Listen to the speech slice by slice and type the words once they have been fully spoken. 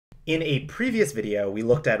In a previous video, we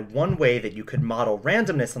looked at one way that you could model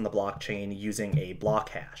randomness on the blockchain using a block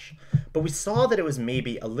hash. But we saw that it was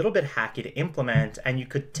maybe a little bit hacky to implement, and you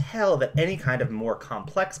could tell that any kind of more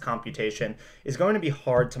complex computation is going to be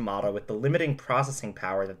hard to model with the limiting processing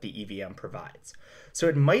power that the EVM provides. So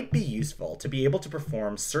it might be useful to be able to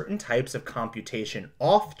perform certain types of computation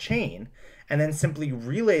off-chain and then simply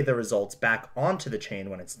relay the results back onto the chain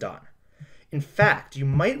when it's done. In fact, you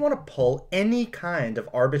might want to pull any kind of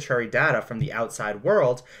arbitrary data from the outside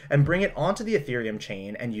world and bring it onto the Ethereum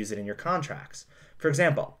chain and use it in your contracts. For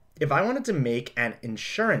example, if I wanted to make an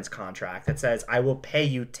insurance contract that says I will pay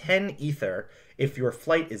you 10 Ether if your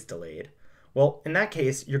flight is delayed, well, in that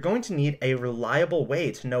case, you're going to need a reliable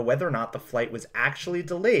way to know whether or not the flight was actually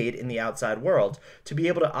delayed in the outside world to be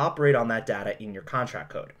able to operate on that data in your contract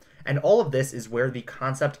code. And all of this is where the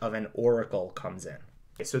concept of an oracle comes in.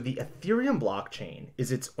 So the Ethereum blockchain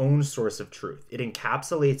is its own source of truth. It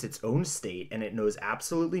encapsulates its own state, and it knows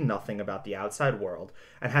absolutely nothing about the outside world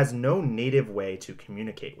and has no native way to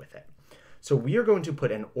communicate with it. So we are going to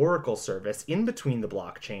put an oracle service in between the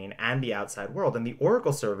blockchain and the outside world, and the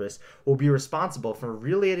oracle service will be responsible for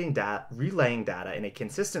relaying data in a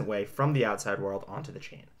consistent way from the outside world onto the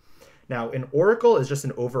chain. Now, an oracle is just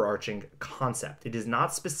an overarching concept. It is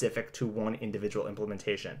not specific to one individual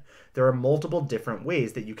implementation. There are multiple different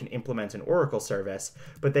ways that you can implement an oracle service,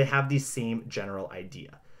 but they have the same general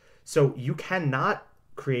idea. So you cannot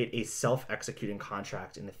create a self-executing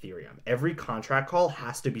contract in Ethereum. Every contract call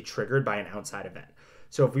has to be triggered by an outside event.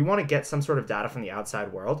 So if we want to get some sort of data from the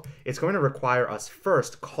outside world, it's going to require us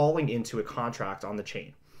first calling into a contract on the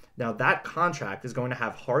chain. Now that contract is going to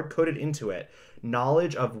have hard-coded into it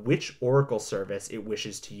knowledge of which oracle service it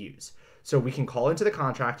wishes to use. So we can call into the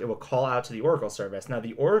contract, it will call out to the oracle service. Now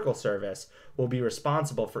the oracle service will be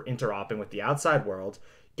responsible for interoperating with the outside world,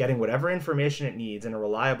 getting whatever information it needs in a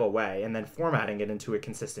reliable way, and then formatting it into a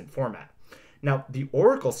consistent format. Now, the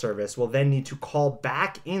oracle service will then need to call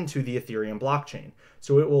back into the Ethereum blockchain.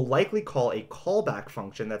 So it will likely call a callback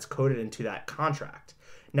function that's coded into that contract.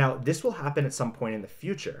 Now, this will happen at some point in the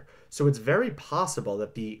future. So it's very possible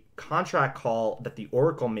that the contract call that the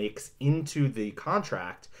oracle makes into the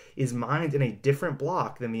contract is mined in a different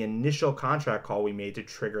block than the initial contract call we made to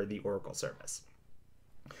trigger the oracle service.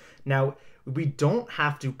 Now, we don't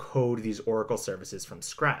have to code these oracle services from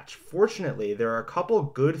scratch. Fortunately, there are a couple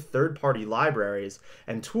good third-party libraries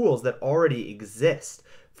and tools that already exist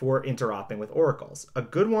for interoperating with oracles. A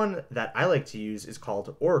good one that I like to use is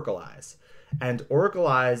called Oraclize. And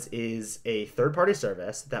Oraclize is a third-party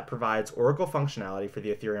service that provides Oracle functionality for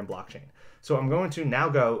the Ethereum blockchain. So I'm going to now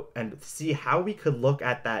go and see how we could look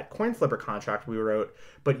at that coin flipper contract we wrote,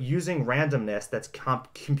 but using randomness that's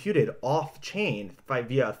computed off-chain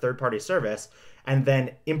via a third-party service and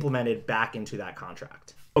then implemented back into that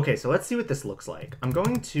contract. Okay, so let's see what this looks like. I'm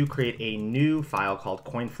going to create a new file called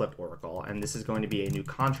CoinFlip Oracle, and this is going to be a new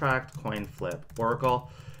contract, CoinFlip Oracle.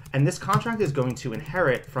 And this contract is going to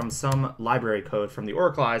inherit from some library code from the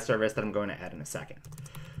Oraclize service that I'm going to add in a second.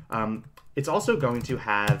 It's also going to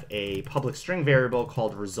have a public string variable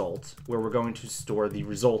called result, where we're going to store the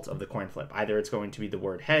result of the coin flip. Either it's going to be the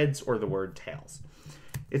word heads or the word tails.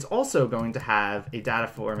 It's also going to have a data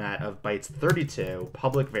format of bytes 32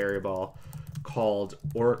 public variable called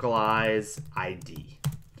Oraclize ID.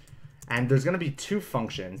 And there's going to be two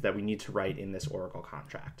functions that we need to write in this Oracle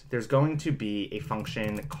contract. There's going to be a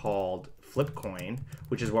function called flip coin,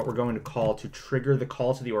 which is what we're going to call to trigger the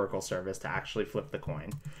call to the Oracle service to actually flip the coin.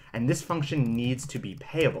 And this function needs to be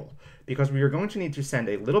payable because we are going to need to send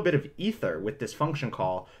a little bit of Ether with this function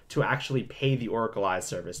call to actually pay the Oraclize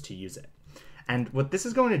service to use it. And what this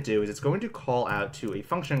is going to do is it's going to call out to a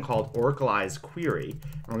function called Oraclize query,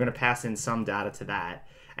 and we're going to pass in some data to that.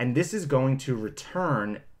 And this is going to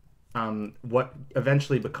return what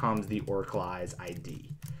eventually becomes the Oraclize ID.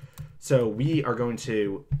 So we are going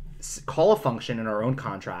to call a function in our own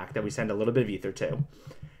contract that we send a little bit of Ether to.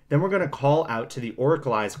 Then we're going to call out to the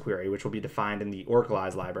Oraclize query, which will be defined in the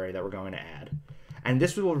Oraclize library that we're going to add. And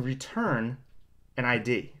this will return an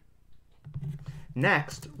ID.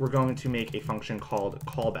 Next, we're going to make a function called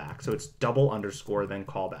callback. So it's double underscore then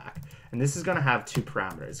callback. And this is going to have two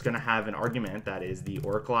parameters. It's going to have an argument that is the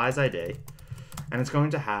Oraclize ID, and it's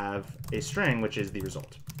going to have a string, which is the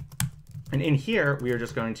result. And in here, we are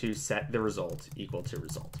just going to set the result equal to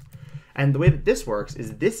result. And the way that this works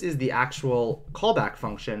is this is the actual callback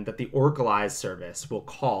function that the Oraclize service will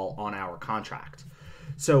call on our contract.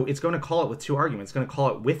 So it's going to call it with two arguments. It's going to call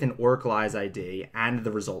it with an Oraclize ID and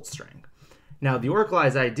the result string. Now, the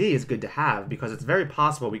Oraclize ID is good to have because it's very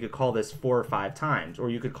possible we could call this 4 or 5 times,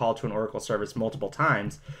 or you could call to an Oracle service multiple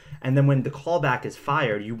times, and then when the callback is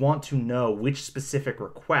fired, you want to know which specific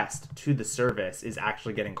request to the service is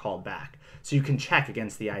actually getting called back. So you can check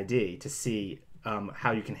against the ID to see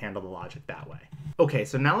how you can handle the logic that way. Okay,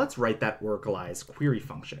 so now let's write that Oraclize query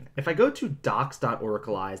function. If I go to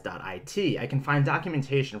docs.oraclize.it, I can find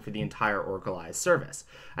documentation for the entire Oraclize service.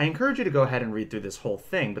 I encourage you to go ahead and read through this whole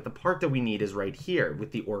thing, but the part that we need is right here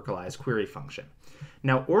with the Oraclize query function.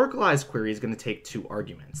 Now, Oraclize query is going to take 2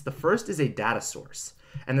 arguments. The first is a data source,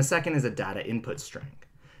 and the second is a data input string.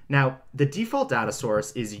 Now, the default data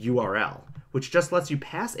source is URL, which just lets you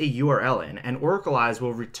pass a URL in, and Oraclize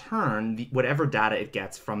will return whatever data it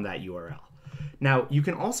gets from that URL. Now, you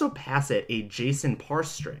can also pass it a JSON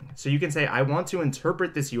parse string. So you can say, I want to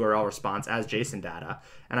interpret this URL response as JSON data,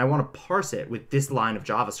 and I want to parse it with this line of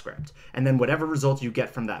JavaScript. And then whatever result you get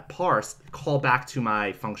from that parse, call back to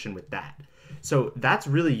my function with that. So that's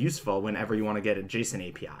really useful whenever you want to get a JSON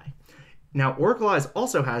API. Now, Oraclize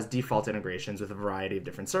also has default integrations with a variety of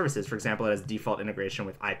different services. For example, it has default integration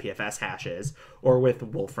with IPFS hashes, or with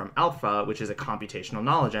Wolfram Alpha, which is a computational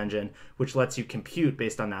knowledge engine, which lets you compute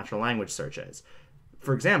based on natural language searches.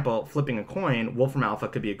 For example, flipping a coin, Wolfram Alpha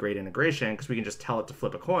could be a great integration because we can just tell it to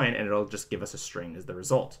flip a coin and it'll just give us a string as the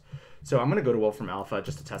result. So I'm going to go to Wolfram Alpha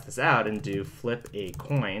just to test this out and do flip a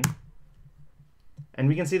coin. And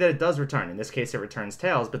we can see that it does return. In this case, it returns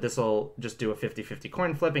tails, but this will just do a 50-50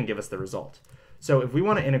 coin flip and give us the result. So if we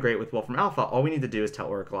want to integrate with Wolfram Alpha, all we need to do is tell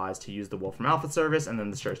Oraclize to use the Wolfram Alpha service and then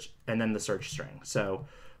the search string. So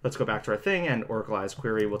let's go back to our thing, and Oraclize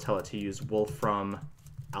query will tell it to use Wolfram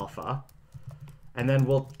Alpha, and then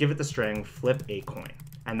we'll give it the string flip a coin.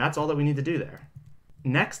 And that's all that we need to do there.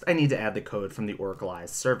 Next, I need to add the code from the Oraclize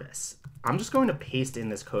service. I'm just going to paste in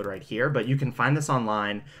this code right here, but you can find this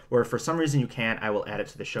online, or if for some reason you can't, I will add it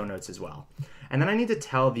to the show notes as well. And then I need to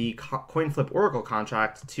tell the CoinFlip Oracle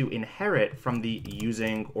contract to inherit from the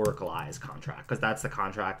using Oraclize contract, because that's the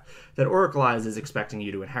contract that Oraclize is expecting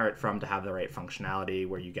you to inherit from to have the right functionality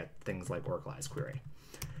where you get things like Oraclize query.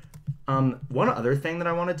 One other thing that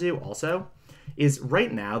I want to do also is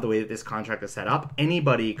right now, the way that this contract is set up,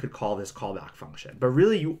 anybody could call this callback function. But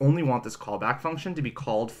really, you only want this callback function to be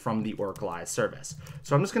called from the Oraclize service.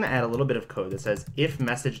 So I'm just going to add a little bit of code that says if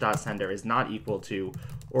message.sender is not equal to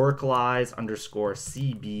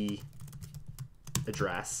Oraclize_CB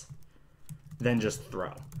address, then just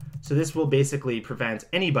throw. So this will basically prevent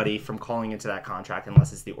anybody from calling into that contract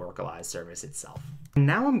unless it's the Oraclize service itself. And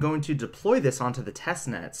now I'm going to deploy this onto the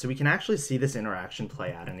testnet so we can actually see this interaction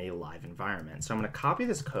play out in a live environment. So I'm going to copy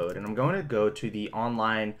this code and I'm going to go to the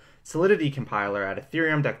online Solidity compiler at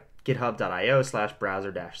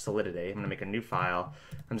ethereum.github.io/browser-solidity. I'm going to make a new file.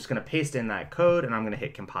 I'm just going to paste in that code and I'm going to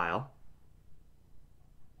hit compile.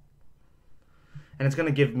 And it's going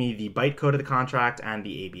to give me the bytecode of the contract and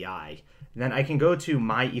the ABI. Then I can go to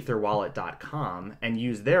myetherwallet.com and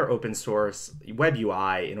use their open source web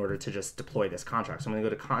UI in order to just deploy this contract. So I'm going to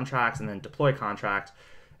go to contracts and then deploy contract.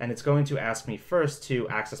 And it's going to ask me first to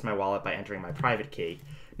access my wallet by entering my private key.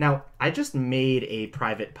 Now, I just made a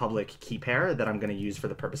private public key pair that I'm going to use for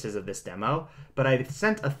the purposes of this demo, but I've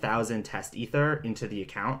sent 1,000 test ether into the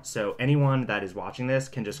account. So anyone that is watching this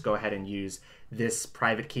can just go ahead and use this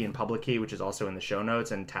private key and public key, which is also in the show notes,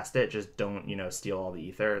 and test it. Just don't, steal all the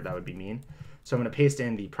ether. That would be mean. So I'm going to paste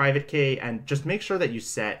in the private key and just make sure that you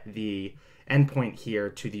set the endpoint here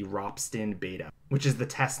to the Ropsten beta, which is the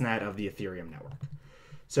testnet of the Ethereum network.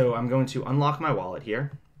 So I'm going to unlock my wallet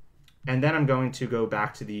here. And then I'm going to go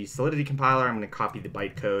back to the Solidity compiler. I'm going to copy the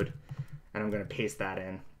bytecode and I'm going to paste that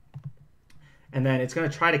in. And then it's going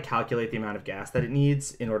to try to calculate the amount of gas that it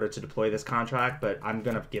needs in order to deploy this contract, but I'm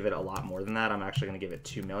going to give it a lot more than that. I'm actually going to give it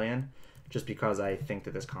 2 million just because I think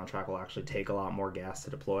that this contract will actually take a lot more gas to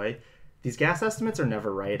deploy. These gas estimates are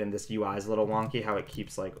never right, and this UI is a little wonky how it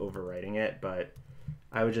keeps overwriting it, but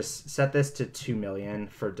I would just set this to 2 million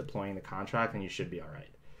for deploying the contract and you should be all right.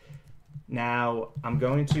 Now I'm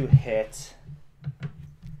going to hit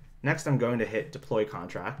deploy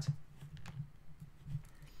contract.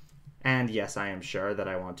 And yes, I am sure that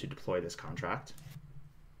I want to deploy this contract.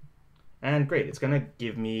 And great, it's going to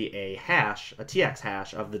give me a hash, a TX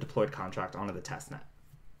hash of the deployed contract onto the testnet.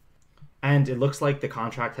 And it looks like the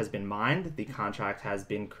contract has been mined, the contract has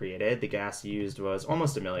been created, the gas used was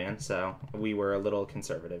almost 1 million, so we were a little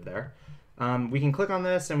conservative there. We can click on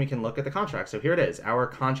this and we can look at the contract. So here it is, our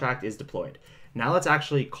contract is deployed. Now let's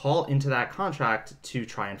actually call into that contract to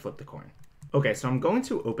try and flip the coin. Okay, so I'm going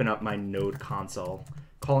to open up my node console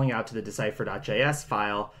calling out to the decipher.js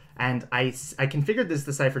file. And I configured this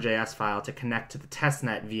decipher.js file to connect to the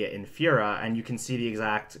testnet via Infura, and you can see the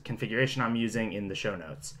exact configuration I'm using in the show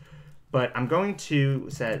notes. But I'm going to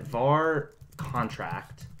set var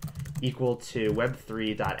contract equal to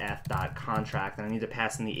web3.f.contract, and I need to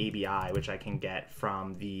pass in the ABI, which I can get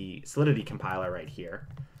from the Solidity compiler right here.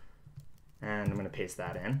 And I'm going to paste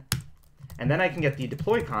that in. And then I can get the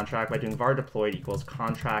deploy contract by doing var deployed equals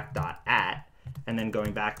contract.at, and then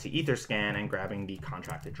going back to Etherscan and grabbing the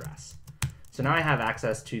contract address. So now I have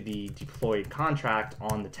access to the deployed contract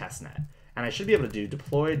on the testnet. And I should be able to do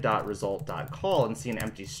deployed.result.call and see an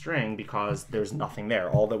empty string because there's nothing there.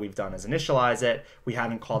 All that we've done is initialize it. We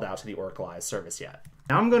haven't called out to the Oraclize service yet.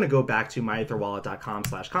 Now I'm going to go back to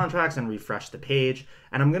myetherwallet.com/contracts and refresh the page.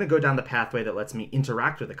 And I'm going to go down the pathway that lets me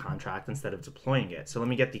interact with the contract instead of deploying it. So let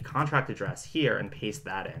me get the contract address here and paste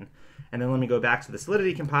that in. And then let me go back to the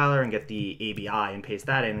Solidity compiler and get the ABI and paste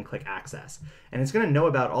that in and click access. And it's going to know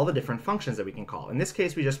about all the different functions that we can call. In this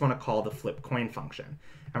case, we just want to call the flip coin function.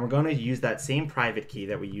 And we're going to use that same private key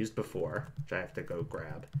that we used before, which I have to go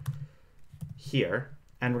grab here.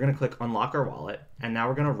 And we're going to click unlock our wallet. And now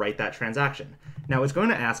we're going to write that transaction. Now it's going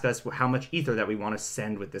to ask us how much ether that we want to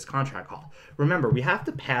send with this contract call. Remember, we have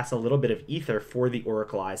to pass a little bit of ether for the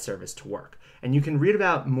Oraclize service to work. And you can read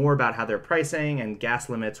more about how their pricing and gas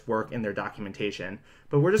limits work in their documentation.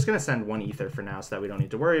 But we're just going to send 1 ether for now so that we don't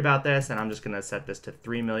need to worry about this. And I'm just going to set this to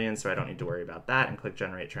 3 million so I don't need to worry about that and click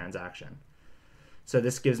generate transaction. So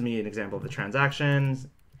this gives me an example of the transactions.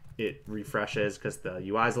 It refreshes because the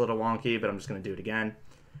UI is a little wonky, but I'm just going to do it again.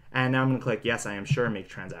 And now I'm going to click yes, I am sure, make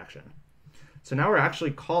transaction. So now we're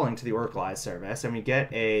actually calling to the Oraclize service and we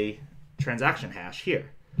get a transaction hash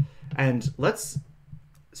here. And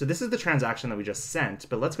so this is the transaction that we just sent,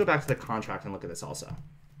 but let's go back to the contract and look at this also.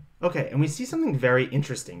 Okay, and we see something very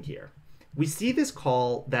interesting here. We see this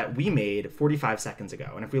call that we made 45 seconds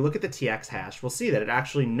ago. And if we look at the TX hash, we'll see that it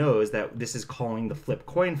actually knows that this is calling the flip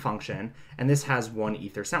coin function, and this has 1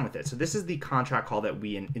 ether sent with it. So this is the contract call that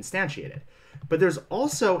we instantiated. But there's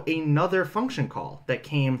also another function call that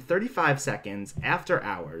came 35 seconds after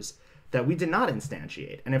ours that we did not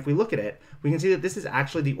instantiate. And if we look at it, we can see that this is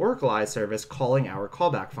actually the Oraclize service calling our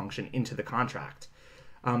callback function into the contract.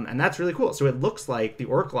 And that's really cool. So it looks like the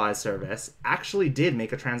Oraclize service actually did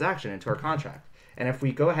make a transaction into our contract. And if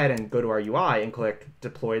we go ahead and go to our UI and click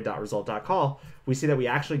deployed.result.call, we see that we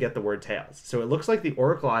actually get the word tails. So it looks like the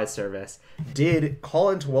Oraclize service did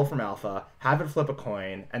call into Wolfram Alpha, have it flip a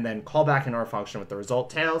coin, and then call back into our function with the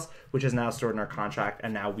result tails, which is now stored in our contract,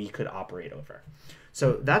 and now we could operate over.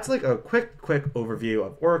 So that's like a quick overview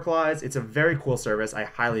of Oraclize. It's a very cool service. I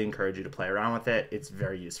highly encourage you to play around with it. It's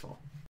very useful.